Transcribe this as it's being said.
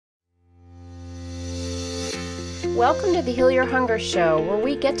Welcome to the Heal Your Hunger Show, where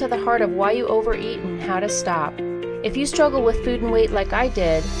we get to the heart of why you overeat and how to stop. If you struggle with food and weight like I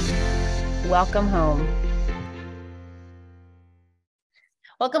did, welcome home.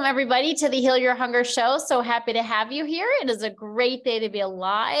 Welcome everybody to the Heal Your Hunger Show. So happy to have you here. It is a great day to be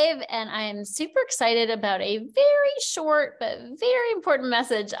alive, and I am super excited about a very short but very important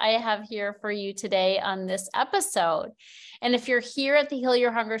message I have here for you today on this episode. And if you're here at the Heal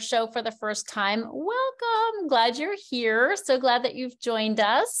Your Hunger Show for the first time, welcome. Glad you're here. So glad that you've joined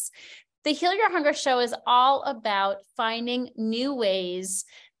us. The Heal Your Hunger Show is all about finding new ways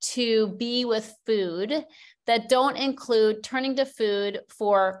to be with food that don't include turning to food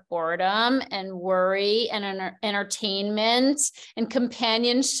for boredom and worry and entertainment and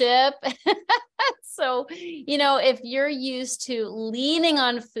companionship. So, if you're used to leaning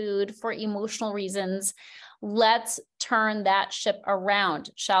on food for emotional reasons, let's turn that ship around,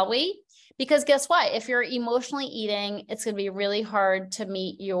 shall we? Because guess what? If you're emotionally eating, it's going to be really hard to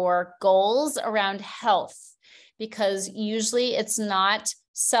meet your goals around health, because usually it's not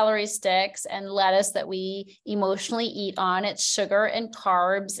celery sticks and lettuce that we emotionally eat on. It's sugar and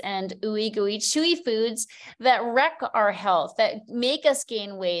carbs and ooey gooey chewy foods that wreck our health, that make us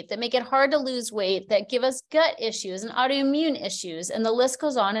gain weight, that make it hard to lose weight, that give us gut issues and autoimmune issues. And the list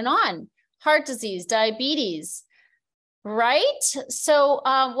goes on and on. Heart disease, diabetes, right? So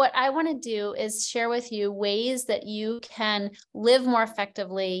what I want to do is share with you ways that you can live more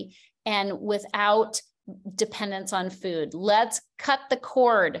effectively and without dependence on food. Let's cut the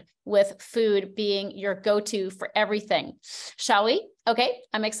cord with food being your go-to for everything, shall we? Okay,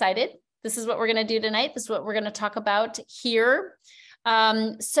 I'm excited. This is what we're going to do tonight. This is what we're going to talk about here.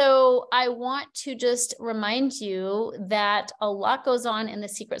 So I want to just remind you that a lot goes on in the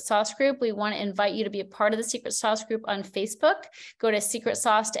Secret Sauce group. We want to invite you to be a part of the Secret Sauce group on Facebook. Go to Secret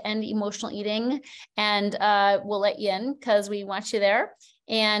Sauce to End Emotional Eating, and we'll let you in because we want you there.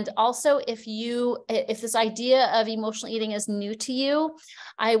 And also, if this idea of emotional eating is new to you,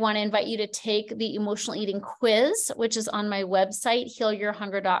 I want to invite you to take the emotional eating quiz, which is on my website,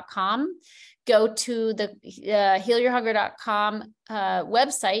 healyourhunger.com. Go to the healyourhunger.com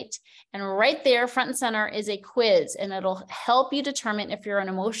website, and right there, front and center, is a quiz, and it'll help you determine if you're an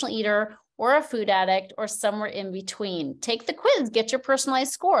emotional eater or a food addict or somewhere in between. Take the quiz, get your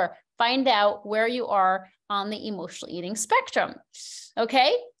personalized score, find out where you are on the emotional eating spectrum.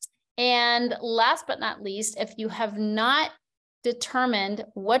 Okay. And last but not least, if you have not determined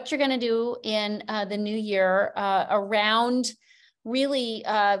what you're going to do in the new year around really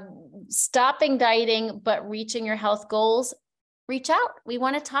stopping dieting, but reaching your health goals, reach out. We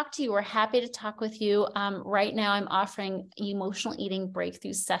want to talk to you. We're happy to talk with you. Right now, I'm offering emotional eating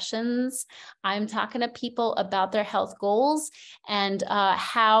breakthrough sessions. I'm talking to people about their health goals and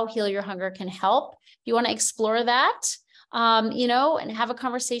how Heal Your Hunger can help. If you want to explore that, and have a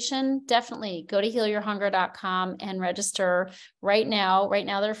conversation, definitely go to healyourhunger.com and register right now. Right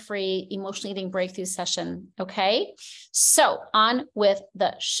now, they're free emotional eating breakthrough session. Okay. So on with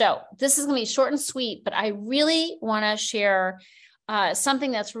the show. This is going to be short and sweet, but I really want to share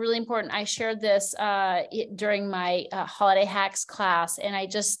something that's really important. I shared this during my holiday hacks class, and I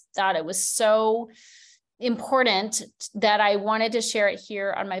just thought it was so important that I wanted to share it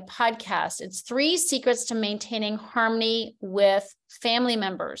here on my podcast. It's 3 secrets to maintaining harmony with family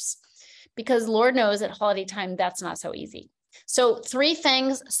members, because Lord knows at holiday time, that's not so easy. So 3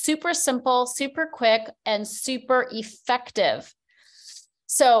 things, super simple, super quick, and super effective.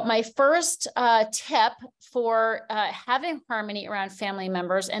 So my first tip for having harmony around family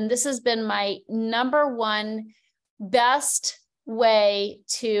members, and this has been my number one best way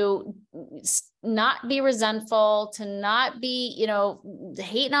to not be resentful, to not be,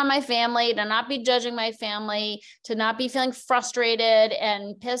 hating on my family, to not be judging my family, to not be feeling frustrated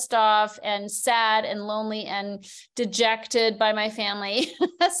and pissed off and sad and lonely and dejected by my family.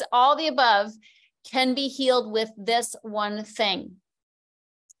 All the above can be healed with this one thing.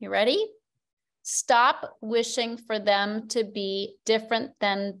 You ready? Stop wishing for them to be different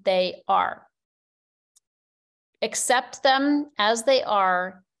than they are. Accept them as they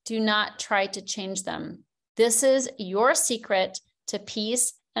are. Do not try to change them. This is your secret to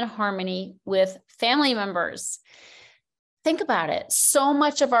peace and harmony with family members. Think about it. So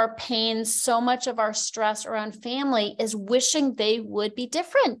much of our pain, so much of our stress around family is wishing they would be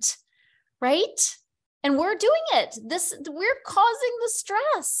different, right? And we're doing it. We're causing the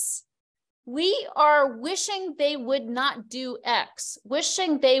stress. We are wishing they would not do X,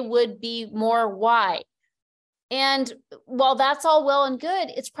 wishing they would be more Y. And while that's all well and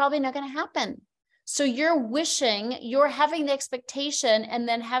good, it's probably not going to happen. So you're having the expectation, and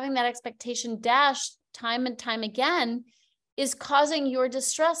then having that expectation dashed time and time again is causing your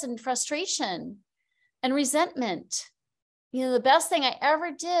distress and frustration and resentment. You know, the best thing I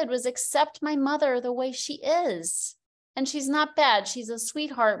ever did was accept my mother the way she is. And she's not bad. She's a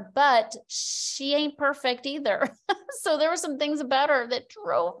sweetheart, but she ain't perfect either. So there were some things about her that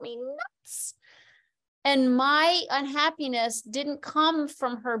drove me nuts. And my unhappiness didn't come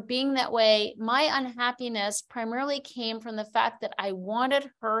from her being that way. My unhappiness primarily came from the fact that I wanted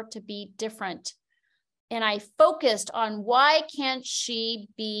her to be different. And I focused on, why can't she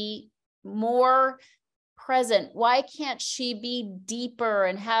be more present? Why can't she be deeper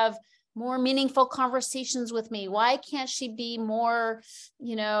and have more meaningful conversations with me? Why can't she be more,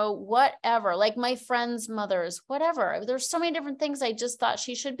 you know, whatever, like my friends' mothers, whatever. There's so many different things I just thought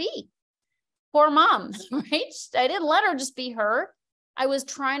she should be. Poor mom, right? I didn't let her just be her. I was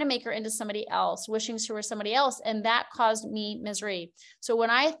trying to make her into somebody else, wishing she were somebody else. And that caused me misery. So when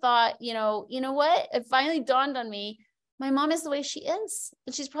I thought, you know what, it finally dawned on me, my mom is the way she is,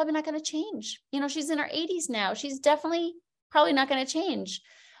 and she's probably not going to change. You know, she's in her 80s now. She's definitely probably not going to change.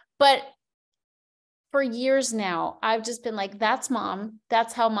 But for years now, I've just been like, that's mom.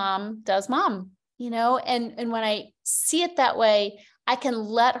 That's how mom does mom, you know? And when I see it that way, I can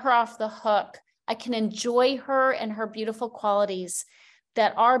let her off the hook. I can enjoy her and her beautiful qualities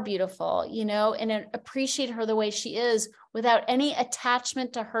that are beautiful, you know, and appreciate her the way she is without any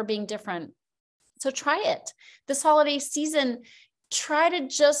attachment to her being different. So try it. This holiday season, try to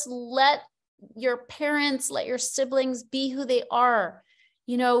just let your parents, let your siblings be who they are.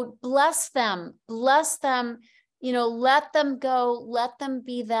 You know, bless them, you know, let them go, let them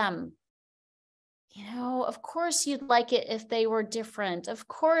be them. You know, of course you'd like it if they were different. Of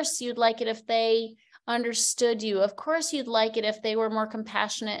course you'd like it if they understood you. Of course you'd like it if they were more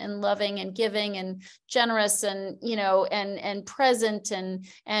compassionate and loving and giving and generous and, you know, and present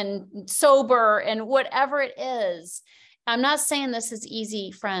and sober and whatever it is. I'm not saying this is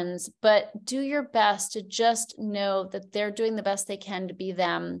easy, friends, but do your best to just know that they're doing the best they can to be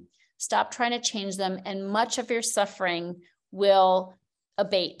them. Stop trying to change them, and much of your suffering will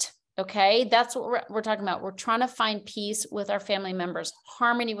abate. Okay, that's what we're talking about. We're trying to find peace with our family members,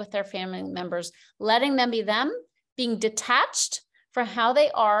 harmony with their family members, letting them be them, being detached from how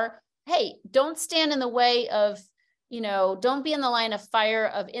they are. Hey, don't stand in the way of, you know, don't be in the line of fire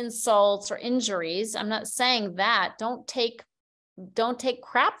of insults or injuries. I'm not saying that. Don't take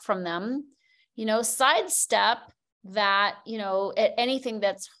crap from them, you know, sidestep that, you know, at anything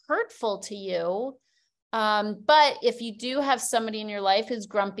that's hurtful to you. But if you do have somebody in your life who's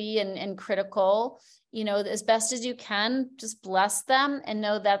grumpy and critical, you know, as best as you can, just bless them and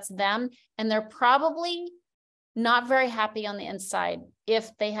know that's them. And they're probably not very happy on the inside if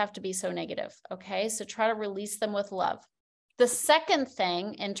they have to be so negative. Okay. So try to release them with love. The second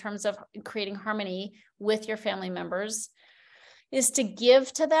thing in terms of creating harmony with your family members is to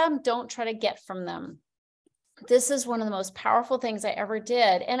give to them. Don't try to get from them. This is one of the most powerful things I ever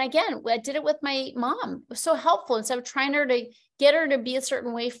did. And again, I did it with my mom. It was so helpful. Instead of trying to get her to be a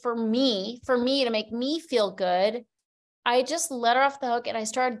certain way for me to make me feel good, I just let her off the hook and I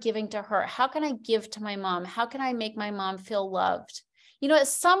started giving to her. How can I give to my mom? How can I make my mom feel loved? You know, at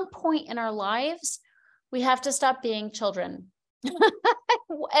some point in our lives, we have to stop being children.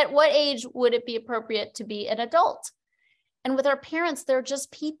 At what age would it be appropriate to be an adult? And with our parents, they're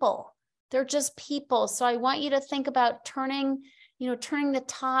just people. They're just people. So I want you to think about turning the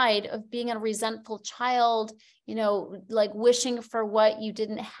tide of being a resentful child, you know, like wishing for what you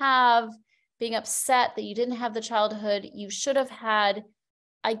didn't have, being upset that you didn't have the childhood you should have had.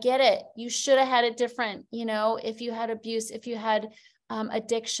 I get it. You should have had it different. You know, if you had abuse, if you had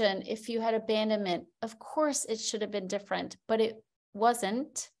addiction, if you had abandonment, of course it should have been different, but it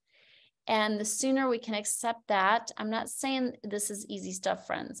wasn't. And the sooner we can accept that, I'm not saying this is easy stuff,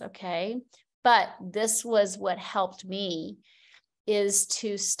 friends, okay? But this was what helped me, is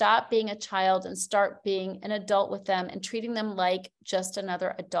to stop being a child and start being an adult with them and treating them like just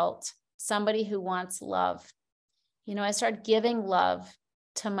another adult, somebody who wants love. You know, I started giving love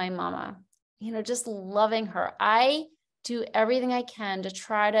to my mama, you know, just loving her. I do everything I can to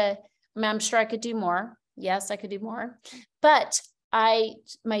try to, I'm sure I could do more. Yes, I could do more, but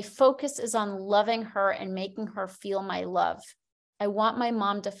my focus is on loving her and making her feel my love. I want my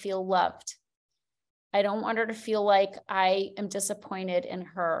mom to feel loved. I don't want her to feel like I am disappointed in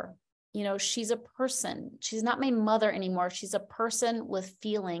her. You know, she's a person. She's not my mother anymore. She's a person with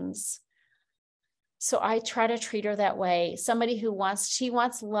feelings. So I try to treat her that way. Somebody who she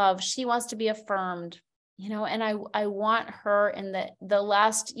wants love. She wants to be affirmed, you know, and I want her in the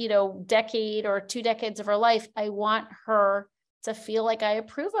last, you know, decade or 2 decades of her life. I want her to feel like I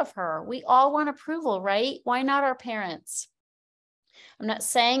approve of her. We all want approval, right? Why not our parents? I'm not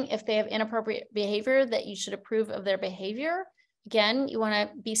saying if they have inappropriate behavior that you should approve of their behavior. Again, you want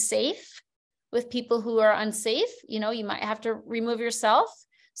to be safe with people who are unsafe. You know, you might have to remove yourself.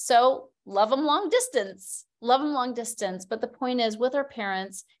 So love them long distance. Love them long distance. But the point is, with our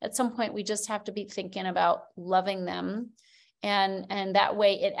parents, at some point, we just have to be thinking about loving them. And that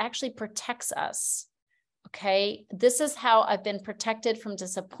way it actually protects us. Okay. This is how I've been protected from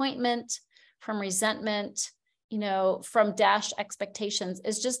disappointment, from resentment, you know, from dashed expectations,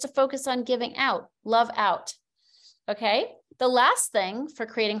 is just to focus on giving out, love out. Okay. The last thing for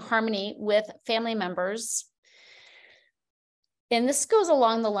creating harmony with family members, and this goes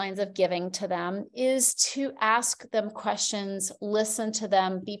along the lines of giving to them, is to ask them questions, listen to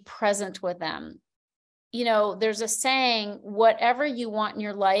them, be present with them. You know, there's a saying, whatever you want in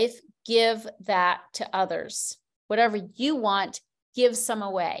your life, give that to others. Whatever you want, give some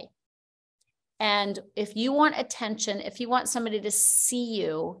away. And if you want attention, if you want somebody to see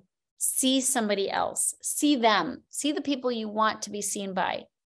you, see somebody else, see them, see the people you want to be seen by.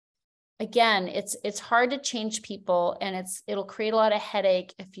 Again, it's hard to change people, and it'll create a lot of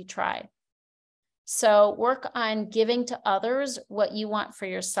headache if you try. So work on giving to others what you want for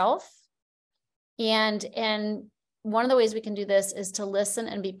yourself. And one of the ways we can do this is to listen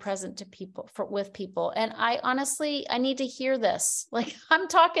and be present to people, with people. And I need to hear this. Like I'm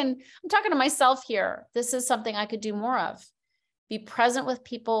talking to myself here. This is something I could do more of. Be present with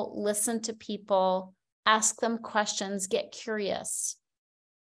people, listen to people, ask them questions, get curious.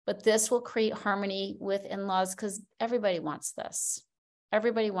 But this will create harmony with in-laws, because everybody wants this.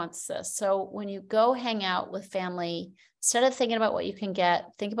 Everybody wants this. So when you go hang out with family, instead of thinking about what you can get,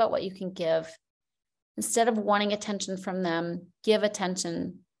 think about what you can give. Instead of wanting attention from them, give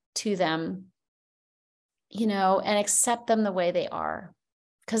attention to them, you know, and accept them the way they are.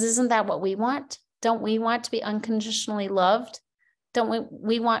 Because isn't that what we want? Don't we want to be unconditionally loved? Don't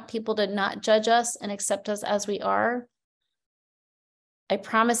we want people to not judge us and accept us as we are? I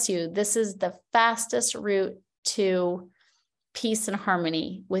promise you, this is the fastest route to peace and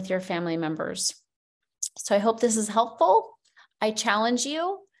harmony with your family members. So I hope this is helpful. I challenge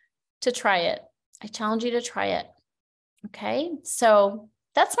you to try it. Okay. So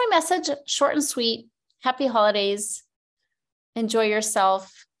that's my message. Short and sweet. Happy holidays. Enjoy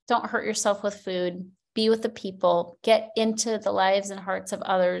yourself. Don't hurt yourself with food. Be with the people. Get into the lives and hearts of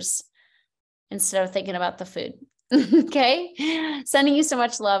others instead of thinking about the food. Okay. Sending you so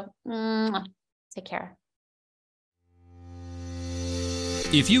much love. Take care.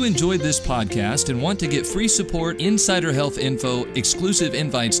 If you enjoyed this podcast and want to get free support, insider health info, exclusive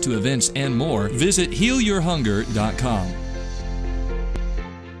invites to events, and more, visit healyourhunger.com.